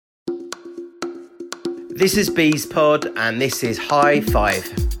This is Bees Pod and this is High Five.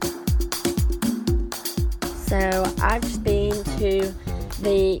 So I've just been to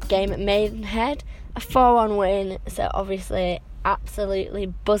the game at Maidenhead, a 4-1 win, so obviously absolutely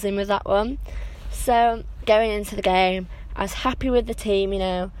buzzing with that one. So going into the game, I was happy with the team,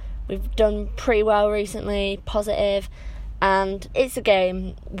 we've done pretty well recently, positive, and it's a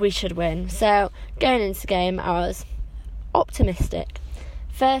game we should win. So going into the game, I was optimistic.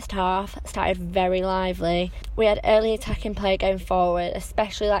 First half started very lively. We had early attacking play going forward,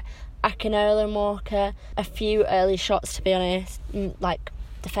 especially like Akinola and Walker. A few early shots, to be honest, like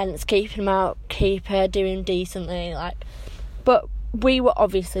defence keeping them out, keeper doing decently. But we were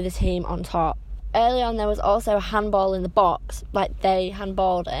obviously the team on top. Early on, there was also a handball in the box, like they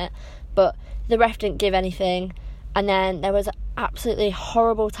handballed it, but the ref didn't give anything. And then there was an absolutely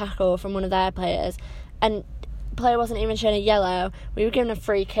horrible tackle from one of their players, and the player wasn't even shown a yellow. We were given a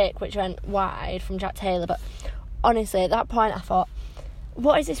free kick which went wide from Jack Taylor, but honestly at that point I thought,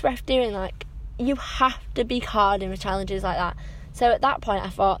 what is this ref doing? You have to be carding with challenges like that. So at that point I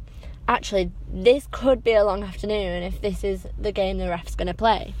thought, actually this could be a long afternoon if this is the game the ref's going to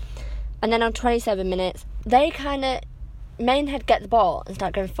play. And then on 27 minutes they Maidenhead get the ball and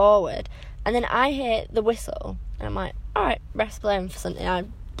start going forward, and then I hear the whistle and I'm like, alright, ref's playing for something, I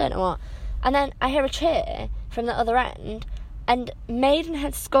don't know what. And then I hear a cheer from the other end, and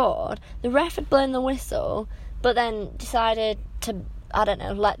Maidenhead scored. The ref had blown the whistle, but then decided to,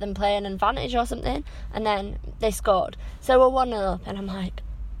 let them play an advantage or something, and then they scored. So we're 1-0 up, and I'm like,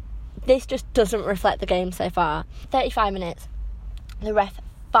 this just doesn't reflect the game so far. 35 minutes, the ref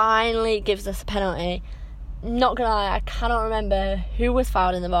finally gives us a penalty. Not gonna lie, I cannot remember who was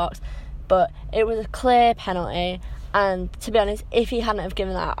fouled in the box, but it was a clear penalty. And to be honest, if he hadn't have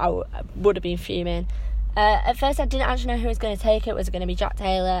given that, I would have been fuming. At first I didn't actually know who was going to take it. Was it going to be Jack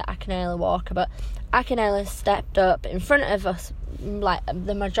Taylor, Akinola, Walker? But Akinola stepped up in front of us, like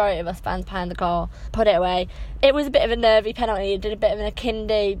the majority of us fans behind the goal, put it away. It was a bit of a nervy penalty. He did a bit of an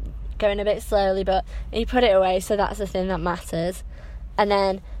Akindi, going a bit slowly, but he put it away, so that's the thing that matters. And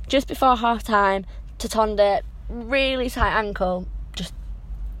then just before half-time, Totonda, really tight ankle, just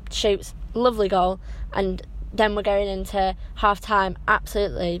shoots, lovely goal. And then we're going into half-time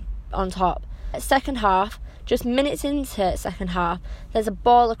absolutely on top. Second half, just minutes into second half, there's a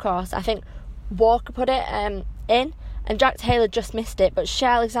ball across. I think Walker put it in, and Jack Taylor just missed it, but Shea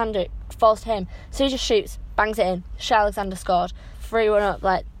Alexander falls to him. So he just shoots, bangs it in. Shea Alexander scored. 3-1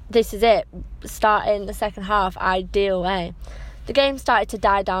 up, this is it. Starting the second half, ideal way. The game started to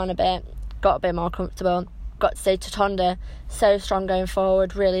die down a bit, got a bit more comfortable. Got to say Totonda, so strong going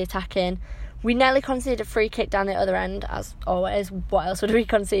forward, really attacking. We nearly conceded a free kick down the other end, as always. What else would we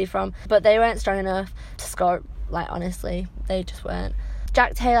concede from? But they weren't strong enough to score, honestly. They just weren't.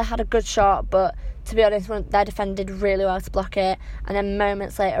 Jack Taylor had a good shot, but to be honest, they defended really well to block it. And then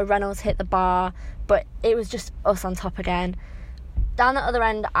moments later, Reynolds hit the bar, but it was just us on top again. Down the other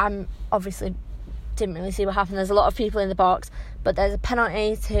end, I'm obviously didn't really see what happened. There's a lot of people in the box, but there's a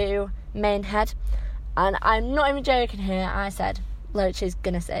penalty to Maidenhead. And I'm not even joking here. I said, Loach is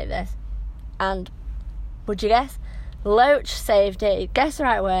going to save this. And would you guess? Loach saved it. He guessed the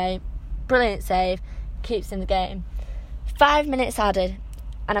right way. Brilliant save. Keeps in the game. 5 minutes added.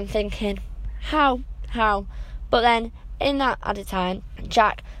 And I'm thinking, how? But then, in that added time,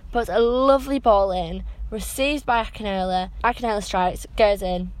 Jack puts a lovely ball in. Received by Akinola. Akinola strikes. Goes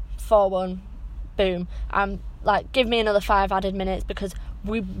in. 4-1. Boom. Give me another 5 added minutes, because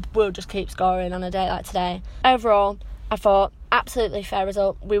we will just keep scoring on a day like today. Overall, I thought, absolutely fair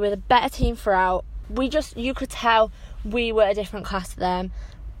result. We were the better team throughout. You could tell we were a different class to them.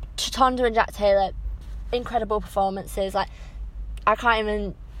 Totonda and Jack Taylor, incredible performances. I can't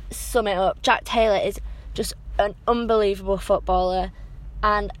even sum it up. Jack Taylor is just an unbelievable footballer,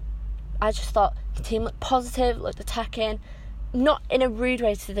 and I just thought the team looked positive, looked attacking, not in a rude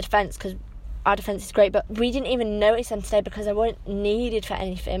way to the defence, because our defence is great, but we didn't even notice them today because they weren't needed for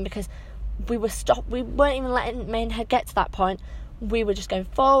anything, because we weren't even letting Maidenhead get to that point. We were just going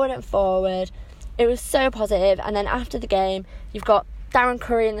forward and forward. It was so positive. And then after the game, you've got Darren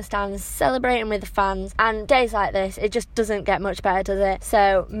Curry in the stands celebrating with the fans, and days like this, it just doesn't get much better, does it?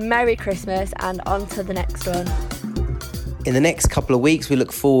 So Merry Christmas, and on to the next one. In the next couple of weeks, we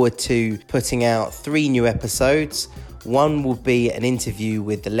look forward to putting out 3 new episodes. One will be an interview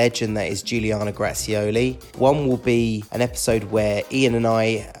with the legend that is Giuliano Grazioli. One will be an episode where Ian and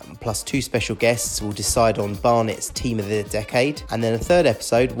I, plus 2 special guests, will decide on Barnet's Team of the Decade. And then a 3rd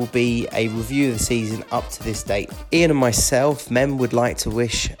episode will be a review of the season up to this date. Ian and myself, Mem, would like to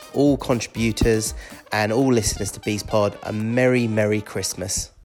wish all contributors and all listeners to Bees Pod a Merry, Merry Christmas.